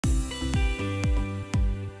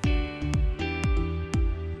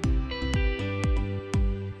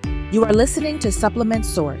You are listening to Supplement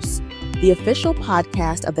Source, the official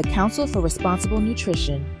podcast of the Council for Responsible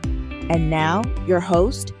Nutrition. And now, your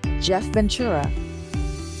host, Jeff Ventura.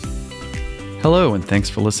 Hello, and thanks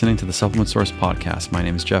for listening to the Supplement Source podcast. My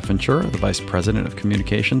name is Jeff Ventura, the Vice President of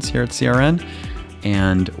Communications here at CRN,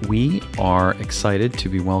 and we are excited to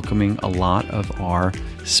be welcoming a lot of our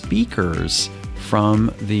speakers from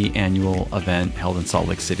the annual event held in Salt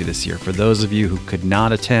Lake City this year. For those of you who could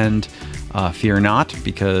not attend, fear not,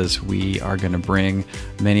 because we are going to bring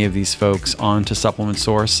many of these folks on to Supplement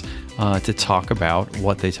Source to talk about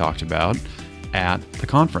what they talked about at the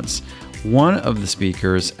conference. One of the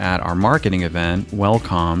speakers at our marketing event,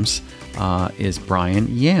 Wellcomes, is Brian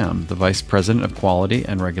Yam, the Vice President of Quality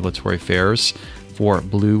and Regulatory Affairs for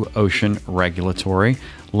Blue Ocean Regulatory.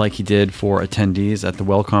 Like he did for attendees at the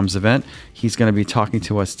Wellcomes event, he's going to be talking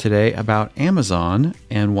to us today about Amazon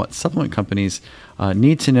and what supplement companies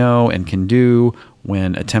need to know and can do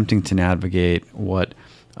when attempting to navigate what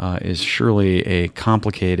is surely a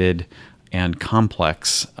complicated and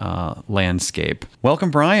complex landscape. Welcome,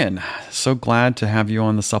 Brian. So glad to have you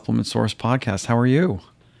on the Supplement Source podcast. How are you?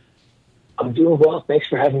 I'm doing well. Thanks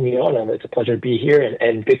for having me on. It's a pleasure to be here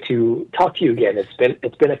and good to talk to you again.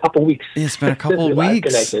 It's been a couple weeks. It's been a couple of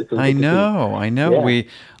weeks. So I know. Yeah.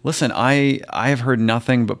 I have heard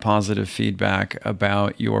nothing but positive feedback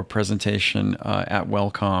about your presentation at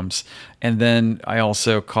Wellcomes. And then I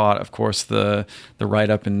also caught, of course, the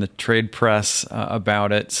write-up in the trade press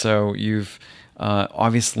about it. So you've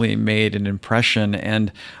obviously made an impression.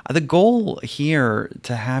 And the goal here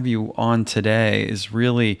to have you on today is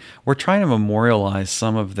really, we're trying to memorialize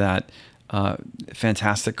some of that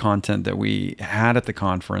fantastic content that we had at the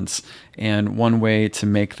conference. And one way to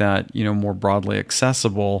make that, more broadly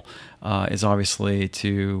accessible is obviously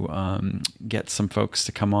to get some folks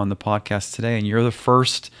to come on the podcast today. And you're the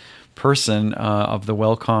first person of the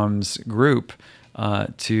Wellcomes group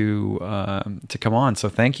to come on. So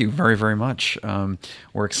thank you very, very much.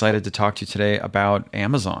 We're excited to talk to you today about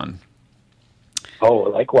Amazon. Oh,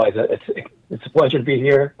 likewise. It's a pleasure to be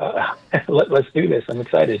here. Let's do this. I'm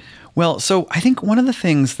excited. Well, so I think one of the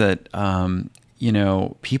things that,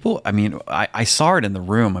 people, I saw it in the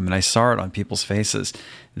room. I saw it on people's faces.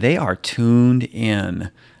 They are tuned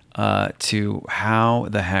in to how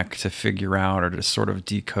the heck to figure out or to sort of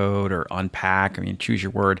decode or unpack, choose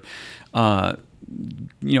your word,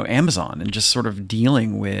 Amazon, and just sort of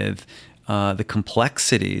dealing with the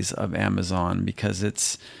complexities of Amazon, because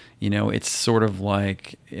it's sort of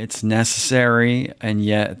like it's necessary, and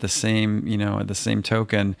yet at the same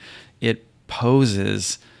token, it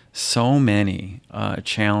poses so many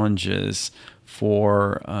challenges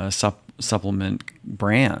for supplement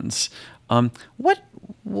brands. What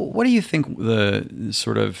do you think the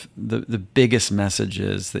sort of the biggest message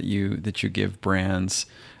is that you give brands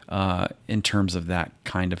in terms of that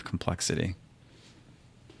kind of complexity?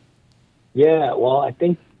 Yeah, well, I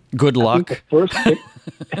think good luck. The first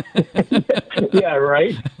yeah,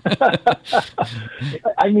 right.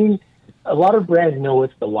 A lot of brands know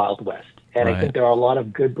it's the Wild West, and right. I think there are a lot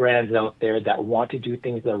of good brands out there that want to do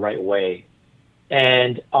things the right way.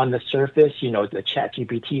 And on the surface, the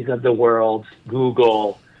ChatGPTs of the world,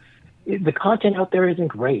 Google, the content out there isn't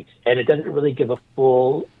great, and it doesn't really give a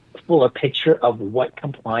fuller picture of what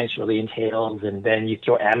compliance really entails. And then you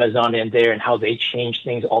throw Amazon in there and how they change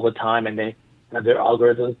things all the time, and they have their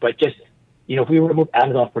algorithms. But just, if we remove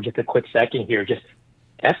Amazon for just a quick second here, just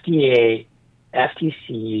FDA,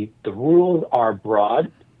 FTC, the rules are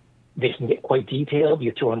broad. They can get quite detailed.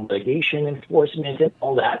 You throw in litigation enforcement and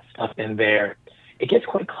all that stuff in there. It gets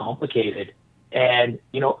quite complicated, and,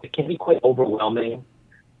 it can be quite overwhelming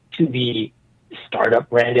to the startup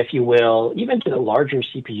brand, if you will, even to the larger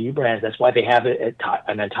CPG brands. That's why they have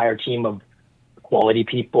an entire team of quality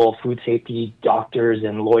people, food safety doctors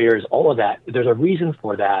and lawyers, all of that. There's a reason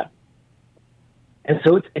for that. And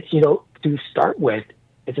so it's to start with,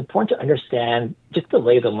 it's important to understand just the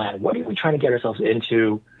lay of the land. What are we trying to get ourselves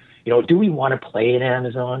into? Do we want to play in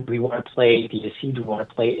Amazon? Do we want to play D2C? Do we want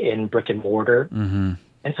to play in brick and mortar? Mm-hmm.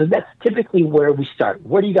 And so that's typically where we start.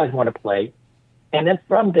 Where do you guys want to play? And then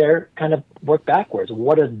from there, kind of work backwards.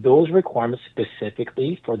 What are those requirements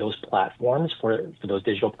specifically for those platforms, for those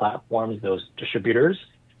digital platforms, those distributors?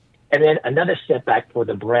 And then another step back for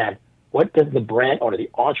the brand. What does the brand or the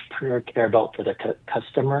entrepreneur care about for the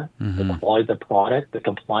customer, mm-hmm. the quality of the product, the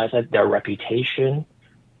compliance, their reputation?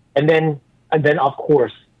 And then, of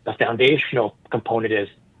course, the foundational component is,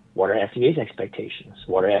 what are FDA's expectations?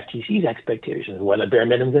 What are FTC's expectations? What are bare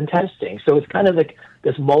minimums in testing? So it's kind of like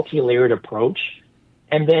this multi-layered approach.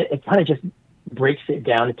 And then it kind of just breaks it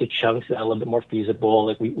down into chunks that are a little bit more feasible.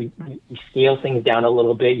 Like we scale things down a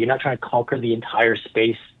little bit. You're not trying to conquer the entire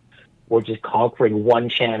space. We're just conquering one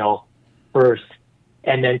channel first,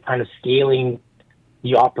 and then kind of scaling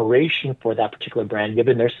the operation for that particular brand,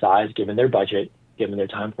 given their size, given their budget, given their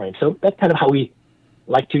time frame. So that's kind of how we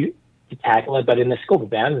like to tackle it. But in the scope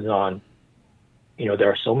of Amazon, there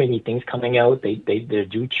are so many things coming out. They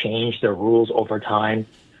do change their rules over time.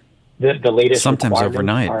 The latest sometimes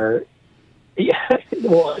overnight. Yeah,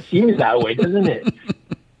 well, it seems that way, doesn't it?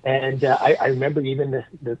 And I remember even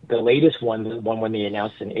the latest one, the one when they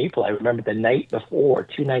announced in April. I remember the night before,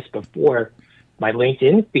 2 nights before, my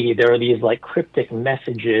LinkedIn feed, there were these like cryptic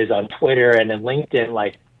messages on Twitter and then LinkedIn,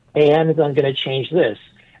 like, "Hey, Amazon's going to change this.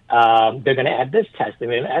 They're going to add this test. They're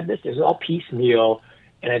going to add this." It was all piecemeal.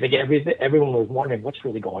 And I think everyone was wondering what's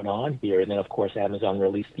really going on here. And then, of course, Amazon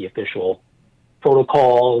released the official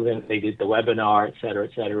protocols, and they did the webinar, et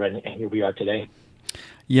cetera, and here we are today.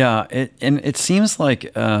 Yeah, it seems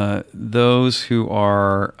like those who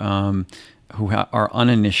are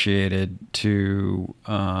uninitiated to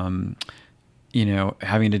having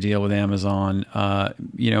to deal with Amazon,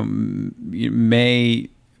 there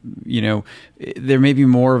may be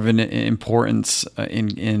more of an importance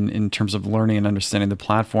in terms of learning and understanding the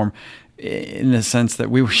platform, in the sense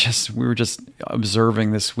that we were just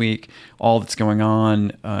observing this week all that's going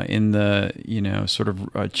on in the sort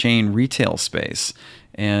of chain retail space,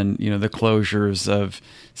 and the closures of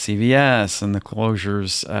CVS and the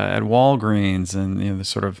closures at Walgreens, and the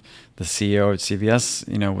sort of the CEO at CVS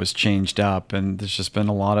was changed up, and there's just been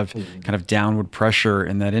a lot of kind of downward pressure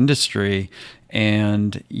in that industry.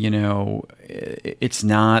 And it's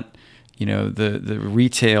not the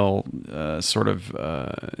retail sort of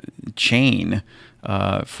chain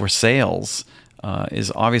for sales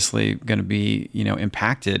is obviously going to be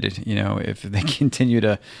impacted if they continue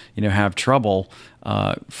to have trouble,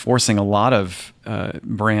 forcing a lot of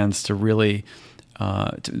brands to really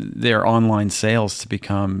their online sales to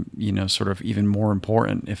become sort of even more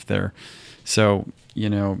important if they're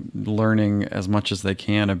learning as much as they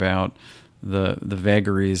can about the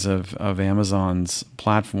vagaries of Amazon's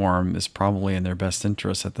platform is probably in their best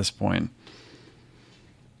interest at this point.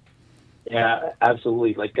 Yeah,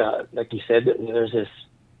 absolutely. Like you said, there's this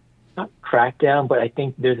not crackdown, but I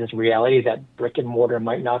think there's this reality that brick and mortar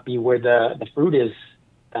might not be where the fruit is,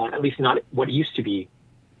 at least not what it used to be.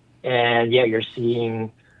 And yeah, you're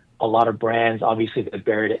seeing a lot of brands. Obviously, the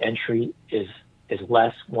barrier to entry is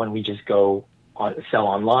less when we just go sell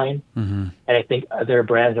online. Mm-hmm. And I think other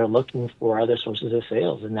brands are looking for other sources of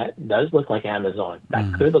sales, and that does look like Amazon.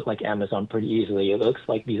 That could look like Amazon pretty easily. It looks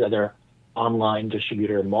like these other online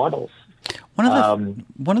distributor models. One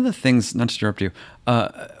of the things, not to interrupt you,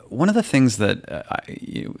 one of the things that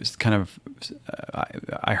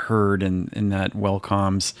I heard in that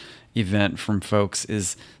Wellcomes event from folks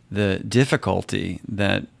is the difficulty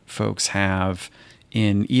that folks have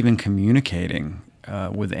in even communicating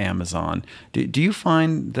with Amazon. Do you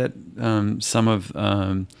find that some of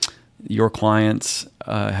your clients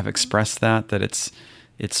have expressed that it's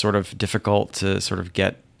sort of difficult to sort of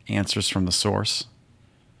get answers from the source?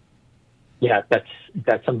 Yeah,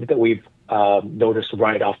 that's something that we've noticed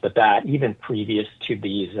right off the bat, even previous to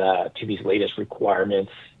these latest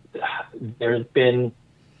requirements. There's been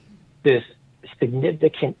this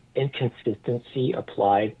significant inconsistency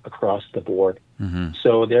applied across the board. Mm-hmm.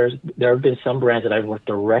 So there have been some brands that I've worked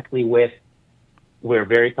directly with. We're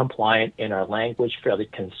very compliant in our language, fairly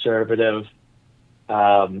conservative.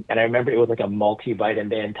 And I remember it was like a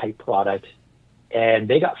multivitamin type product, and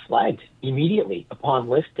they got flagged immediately upon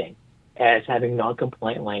listing as having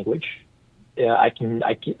non-compliant language. I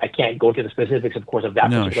can't go to the specifics, of course, of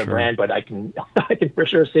that particular brand, but I can for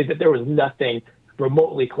sure say that there was nothing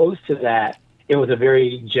remotely close to that. It was a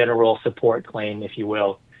very general support claim, if you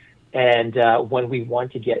will. And when we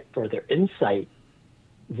want to get further insight,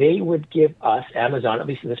 they would give us, Amazon, at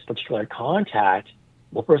least in this particular contact,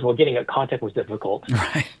 well, first of all, getting a contact was difficult.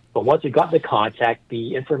 Right. But once we got the contact,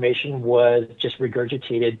 the information was just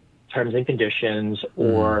regurgitated terms and conditions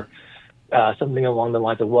or something along the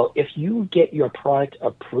lines of, well, if you get your product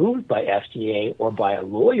approved by FDA or by a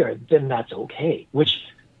lawyer, then that's okay, which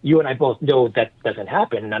you and I both know that doesn't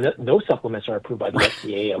happen. No supplements are approved by the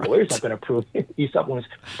FDA. A lawyer's not going to approve these supplements.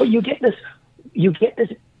 But you get this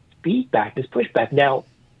feedback, this pushback. Now,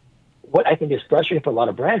 what I think is frustrating for a lot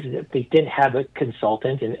of brands is that they didn't have a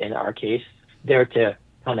consultant, in our case, there to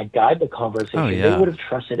kind of guide the conversation. Oh, yeah. They would have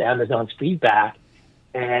trusted Amazon's feedback,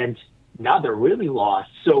 and now they're really lost.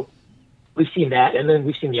 So we've seen that, and then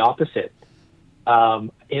we've seen the opposite.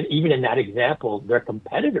 And even in that example, their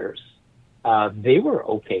competitors they were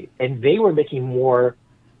okay, and they were making more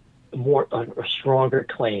or stronger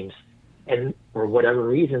claims. And for whatever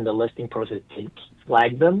reason, the listing process didn't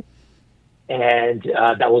flag them. And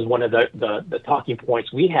that was one of the talking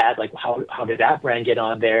points we had, like how did that brand get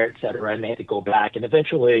on there, et cetera, and they had to go back. And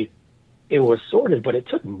eventually it was sorted, but it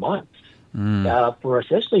took months for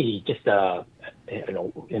essentially just,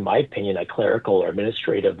 in my opinion, a clerical or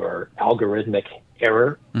administrative or algorithmic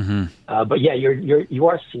error. But yeah, you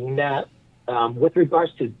are seeing that. With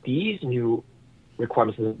regards to these new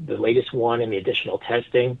requirements, the latest one and the additional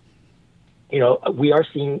testing, we are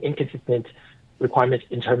seeing inconsistent requirements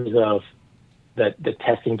in terms of the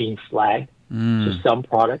testing being flagged. So some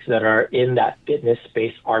products that are in that fitness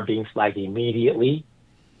space are being flagged immediately.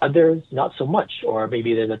 Others, not so much, or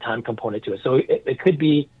maybe there's a time component to it. So it could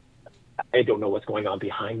be, I don't know what's going on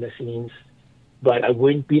behind the scenes, but I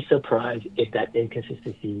wouldn't be surprised if that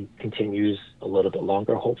inconsistency continues a little bit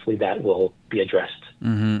longer. Hopefully that will be addressed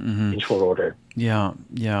in short order.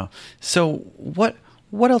 Yeah. So what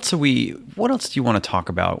else do you want to talk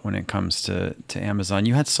about when it comes to Amazon?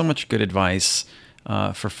 You had so much good advice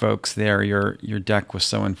for folks there. Your deck was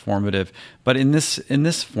so informative. But in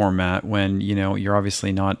this format, when you're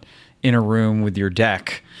obviously not in a room with your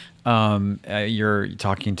deck, you're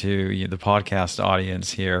talking to the podcast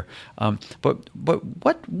audience here. But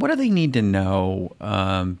what do they need to know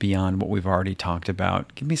beyond what we've already talked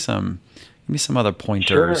about? Give me some other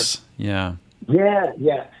pointers. Sure.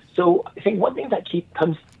 Yeah. So I think one thing that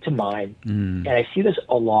comes to mind, and I see this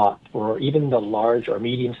a lot for even the large or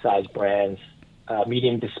medium-sized brands,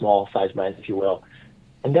 medium to small-sized brands, if you will,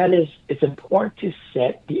 and that is it's important to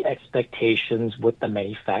set the expectations with the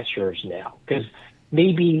manufacturers now. Because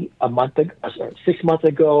maybe 6 months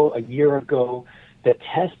ago, a year ago, the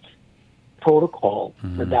test protocol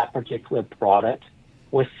for that particular product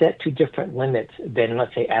was set to different limits than,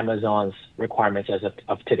 let's say, Amazon's requirements as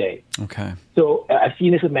of today. Okay. So I've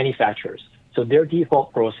seen this with manufacturers. So their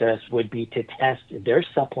default process would be to test their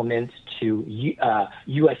supplements to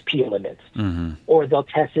USP limits, or they'll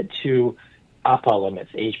test it to APA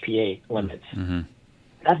limits, HPA limits.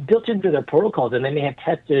 That's built into their protocols, and then they have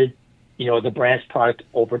tested, the brand's product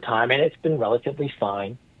over time, and it's been relatively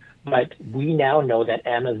fine. But we now know that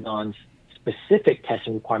Amazon's specific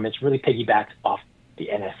testing requirements really piggyback off the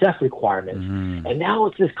NSF requirements. And now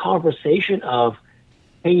it's this conversation of,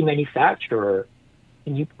 hey, manufacturer,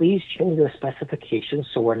 can you please change the specifications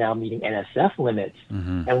so we're now meeting NSF limits?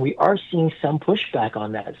 And we are seeing some pushback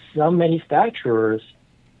on that. Some manufacturers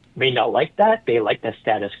may not like that. They like the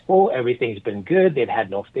status quo. Everything's been good. They've had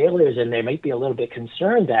no failures, and they might be a little bit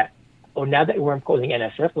concerned that, now that we're imposing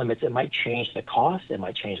NSF limits, it might change the cost. It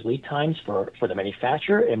might change lead times for the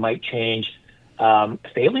manufacturer. It might change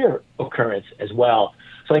failure occurrence as well.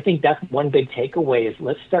 So I think that's one big takeaway is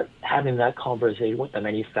let's start having that conversation with the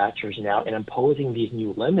manufacturers now and imposing these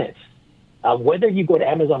new limits. Whether you go to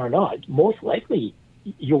Amazon or not, most likely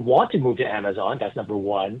you'll want to move to Amazon. That's number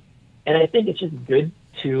one. And I think it's just good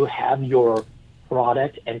to have your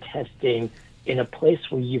product and testing in a place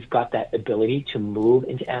where you've got that ability to move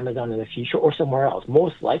into Amazon in the future or somewhere else.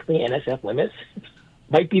 Most likely NSF limits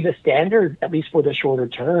might be the standard, at least for the shorter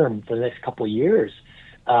term, for the next couple of years.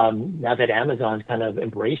 Now that Amazon's kind of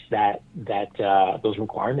embraced those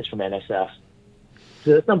requirements from NSF.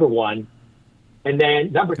 So that's number one. And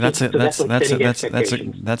then number two, that's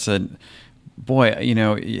a boy,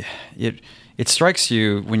 it strikes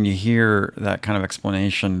you when you hear that kind of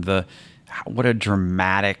explanation, what a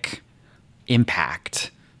dramatic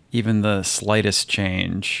impact even the slightest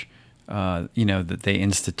change that they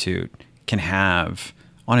institute can have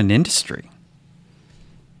on an industry.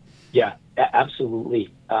 Yeah, absolutely.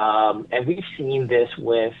 And we've seen this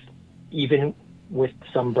even with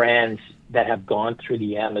some brands that have gone through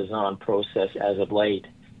the Amazon process as of late.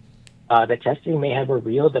 The testing may have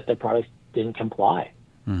revealed that the products didn't comply.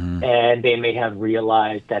 And they may have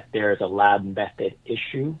realized that there's a lab method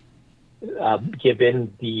issue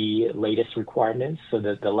given the latest requirements. So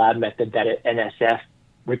the lab method that NSF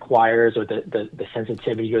requires, or the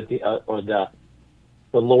sensitivity or the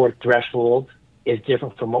lower threshold is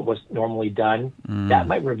different from what was normally done. That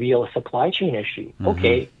might reveal a supply chain issue.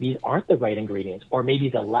 Okay, these aren't the right ingredients, or maybe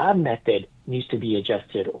the lab method needs to be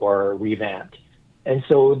adjusted or revamped. And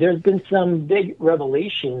so there's been some big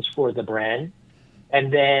revelations for the brand.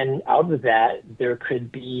 And then out of that, there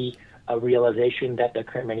could be a realization that the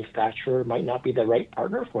current manufacturer might not be the right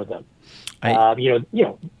partner for them.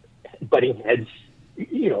 Butting heads,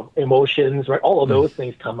 emotions, right? All of those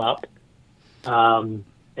things come up. And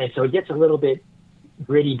so it gets a little bit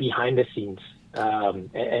gritty behind the scenes.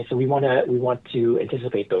 And so we want to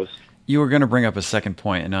anticipate those. you were going to bring up a second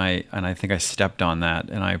point, and I think I stepped on that,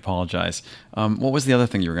 and I apologize. What was the other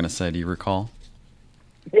thing you were going to say? Do you recall?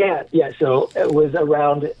 Yeah. So it was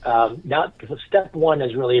around so step one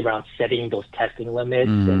is really around setting those testing limits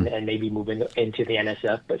and maybe moving into the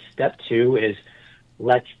NSF. But step two is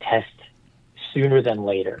let's test sooner than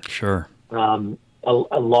later. Sure.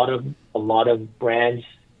 A lot of brands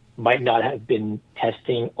might not have been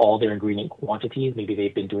testing all their ingredient quantities. Maybe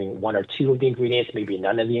they've been doing one or two of the ingredients, maybe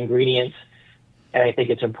none of the ingredients. And I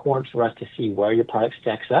think it's important for us to see where your product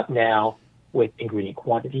stacks up now with ingredient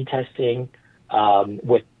quantity testing,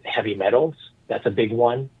 with heavy metals. That's a big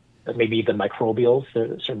one. But maybe the microbials,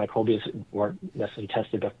 certain microbials weren't necessarily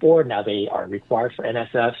tested before. Now they are required for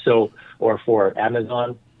NSF, or for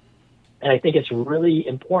Amazon. And I think it's really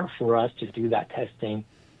important for us to do that testing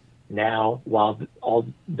now while all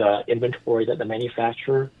the inventory is at the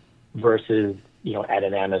manufacturer versus, at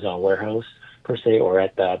an Amazon warehouse per se, or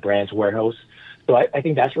at the brand's warehouse. So I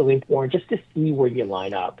think that's really important, just to see where you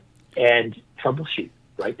line up and troubleshoot,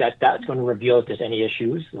 right? That's going to reveal if there's any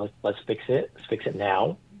issues. Let's fix it. Let's fix it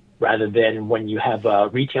now, rather than when you have a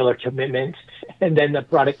retailer commitment and then the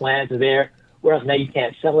product lands there, whereas now you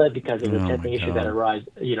can't sell it because of the testing issue that arose,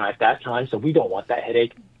 at that time. So we don't want that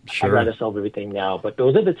headache. Sure. I'd rather sell everything now. But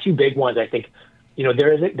those are the two big ones. I think,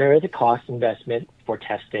 there is a cost investment for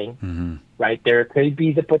testing, right? There could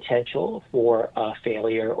be the potential for a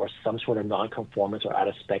failure or some sort of non-conformance or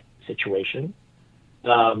out-of-spec situation.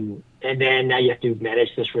 And then now you have to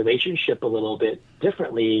manage this relationship a little bit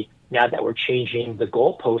differently now that we're changing the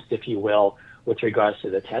goalpost, if you will, with regards to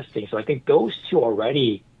the testing. So I think those two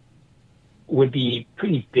already would be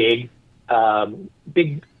pretty big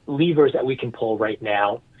levers that we can pull right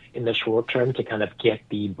now in the short term to kind of get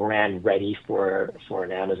the brand ready for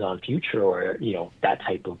an Amazon future, or that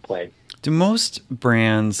type of play. Do most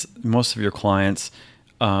brands, most of your clients,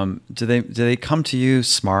 do they come to you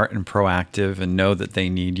smart and proactive and know that they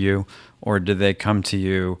need you, or do they come to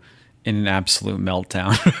you in an absolute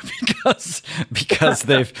meltdown because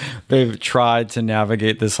they've tried to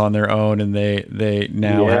navigate this on their own, and they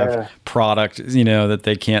now have product that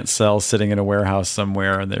they can't sell sitting in a warehouse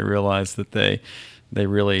somewhere, and they realize that they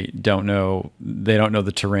really don't know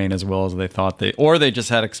the terrain as well as they thought or they just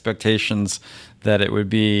had expectations that it would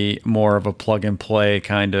be more of a plug and play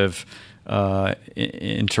kind of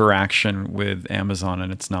interaction with Amazon,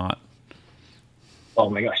 and it's not. Oh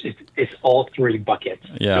my gosh, it's all three buckets.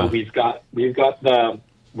 Yeah. So we've got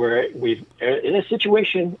we're in a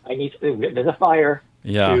situation. There's a fire.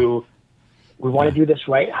 Yeah. We want to do this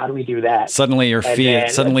right. How do we do that? Suddenly your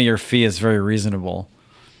fee is very reasonable.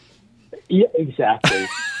 Yeah, exactly.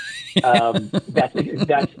 That's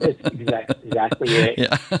exactly it.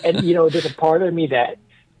 Yeah. And there's a part of me that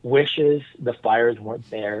wishes the fires weren't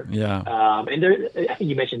there. Yeah. And I think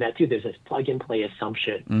you mentioned that too. There's this plug and play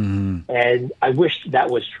assumption, and I wish that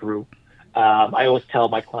was true. I always tell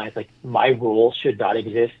my clients, like, my rule should not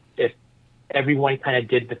exist. If everyone kind of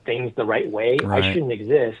did the things the right way, right, I shouldn't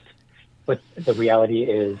exist. But the reality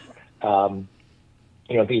is,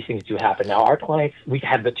 these things do happen. Now, our clients, we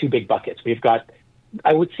have the two big buckets. We've got,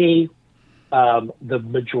 I would say, the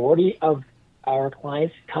majority of our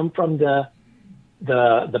clients come from the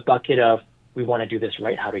bucket of, we want to do this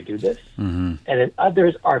right, how do we do this? And then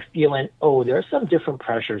others are feeling, there are some different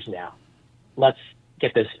pressures now. Let's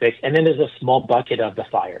get this fixed. And then there's a small bucket of the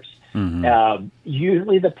fires.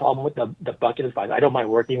 Usually the problem with the bucket of fires, I don't mind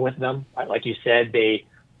working with them. Like you said,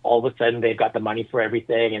 all of a sudden they've got the money for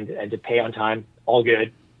everything and to pay on time, all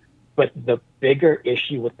good. But the bigger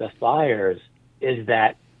issue with the fires is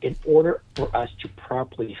that in order for us to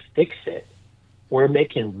properly fix it, we're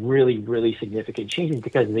making really, really significant changes,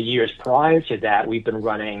 because in the years prior to that, we've been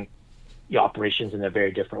running the operations in a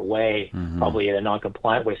very different way, probably in a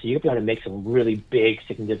non-compliant way. So you've got to make some really big,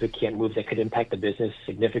 significant moves that could impact the business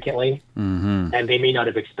significantly. And they may not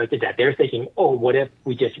have expected that. They're thinking, what if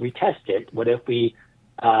we just retest it? What if we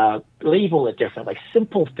label it different, like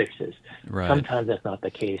simple fixes? Right. Sometimes that's not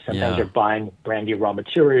the case. Sometimes you're buying brand new raw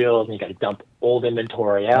materials and you got to dump old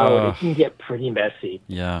inventory out. It can get pretty messy.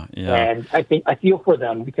 Yeah. And I feel for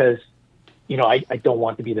them, because I don't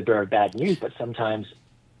want to be the bearer of bad news, but sometimes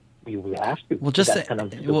we have to. Well, that's kind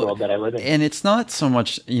of the world that I live in. And it's not so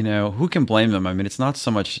much, who can blame them? I mean, it's not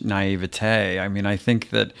so much naivete. I mean, I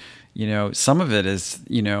think that, some of it is,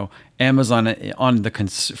 Amazon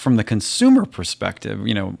from the consumer perspective,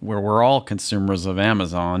 where we're all consumers of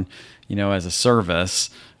Amazon, as a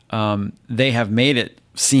service, they have made it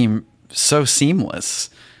seem so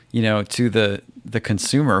seamless, to the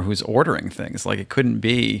consumer who's ordering things. Like, it couldn't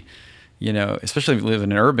be, especially if you live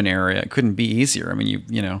in an urban area, it couldn't be easier. I mean,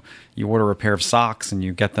 you order a pair of socks and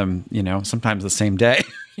you get them, sometimes the same day.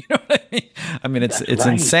 You know what I mean? I mean, it's right.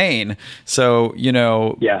 insane. So,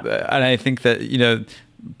 Yeah. And I think that,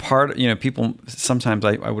 people sometimes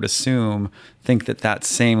I would assume think that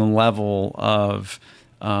same level of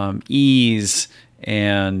ease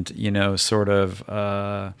and, sort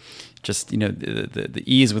of just, the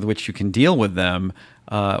ease with which you can deal with them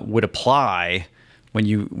would apply when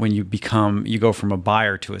you go from a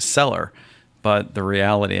buyer to a seller. But the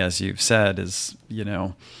reality, as you've said, is,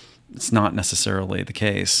 it's not necessarily the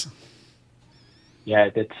case. Yeah,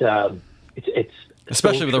 it's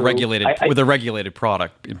especially so with a regulated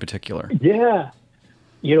product in particular. Yeah,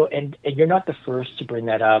 and you're not the first to bring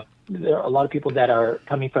that up. There are a lot of people that are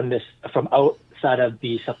coming from outside of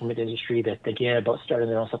the supplement industry that thinking about starting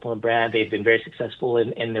their own supplement brand. They've been very successful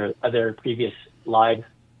in their other previous lives,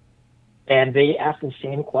 and they ask the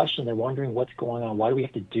same question. They're wondering what's going on. Why do we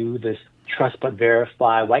have to do this trust but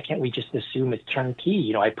verify? Why can't we just assume it's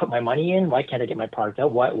turnkey? I put my money in. Why can't I get my product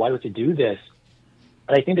out? Why do we have to do this?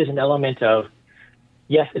 And I think there's an element of,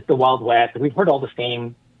 yes, it's the Wild West. We've heard all the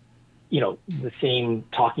same, the same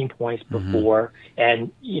talking points before.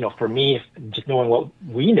 And, for me, just knowing what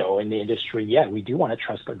we know in the industry, yeah, we do want to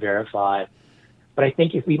trust but verify. But I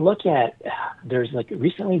think if we look at,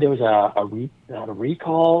 recently there was a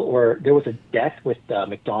recall, or there was a death with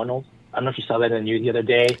McDonald's. I don't know if you saw that in the news the other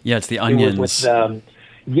day. Yeah, it's the onions.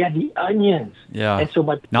 The onions. Yeah. And so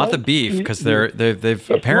not the beef, because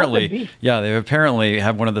they've apparently they've apparently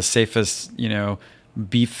have one of the safest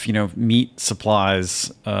beef meat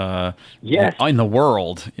supplies in the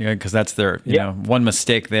world. Because that's their one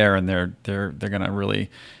mistake there, and they're gonna really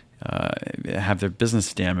have their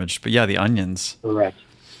business damaged. But yeah, the onions. Correct.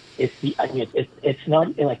 It's the onions. It's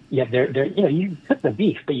not like they're you cook the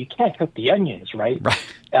beef, but you can't cook the onions, right? Right.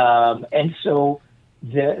 And so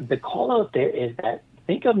the call out there is that,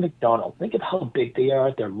 think of McDonald's. Think of how big they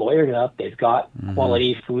are. They're lawyered up. They've got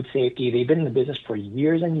quality, food safety. They've been in the business for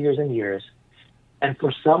years and years and years. And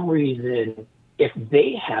for some reason, if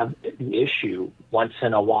they have the issue once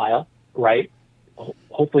in a while, right?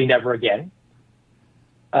 Hopefully never again.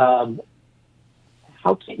 How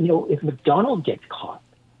can if McDonald's gets caught?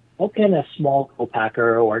 How can a small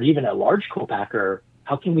co-packer or even a large co-packer,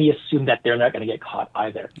 how can we assume that they're not going to get caught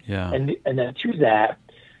either? Yeah. And then to that,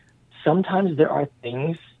 sometimes there are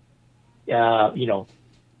things, stuff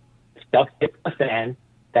hits a fan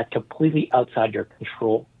that's completely outside your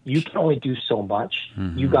control. You can only do so much.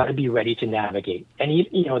 You got to be ready to navigate. And,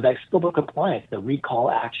 that scope of compliance, the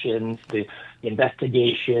recall actions, the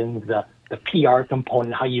investigations, the PR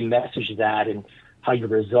component, how you message that and how you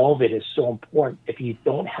resolve it is so important. If you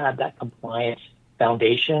don't have that compliance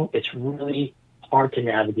foundation, it's really hard to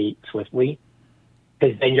navigate swiftly,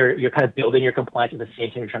 because then you're kind of building your compliance at the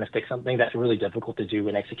same time you're trying to fix something. That's really difficult to do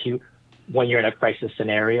and execute when you're in a crisis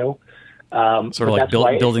scenario. Sort of like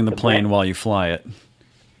building the plane while you fly it.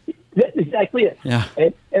 That's exactly it. Yeah.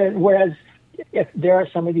 And whereas if there are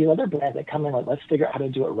some of these other brands that come in, like, let's figure out how to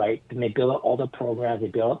do it right, and they build out all the programs, they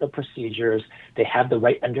build out the procedures, they have the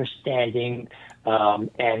right understanding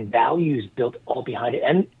and values built all behind it,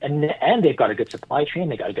 and they've got a good supply chain,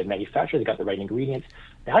 they got a good manufacturer, they got the right ingredients.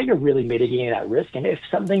 Now you're really mitigating that risk, and if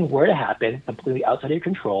something were to happen completely outside of your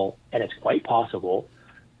control, and it's quite possible,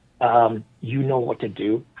 you know what to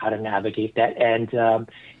do, how to navigate that, and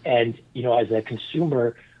as a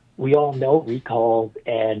consumer, we all know recalls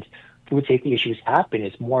and food safety issues happen.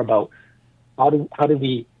 It's more about how do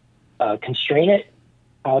we constrain it,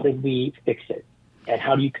 how do we fix it, and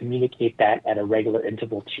how do you communicate that at a regular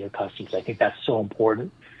interval to your customers. I think that's so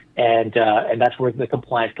important, and that's where the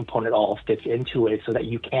compliance component all fits into it, so that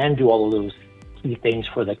you can do all of those key things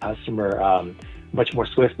for the customer much more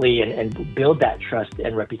swiftly and build that trust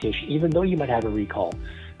and reputation, even though you might have a recall.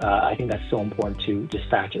 I think that's so important to just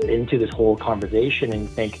factor into this whole conversation and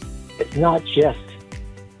think it's not just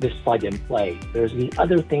this plug and play. There's the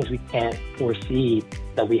other things we can't foresee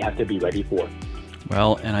that we have to be ready for.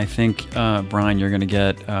 Well, and I think, Brian, you're going to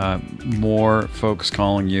get more folks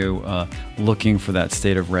calling you looking for that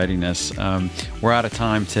state of readiness. We're out of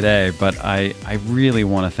time today, but I really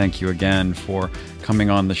want to thank you again for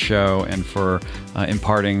coming on the show and for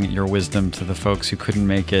imparting your wisdom to the folks who couldn't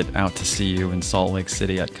make it out to see you in Salt Lake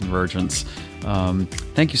City at Convergence.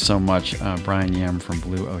 Thank you so much, Brian Yam from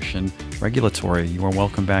Blue Ocean Regulatory. You are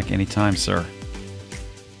welcome back anytime, sir.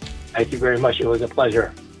 Thank you very much. It was a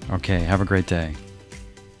pleasure. Okay, have a great day.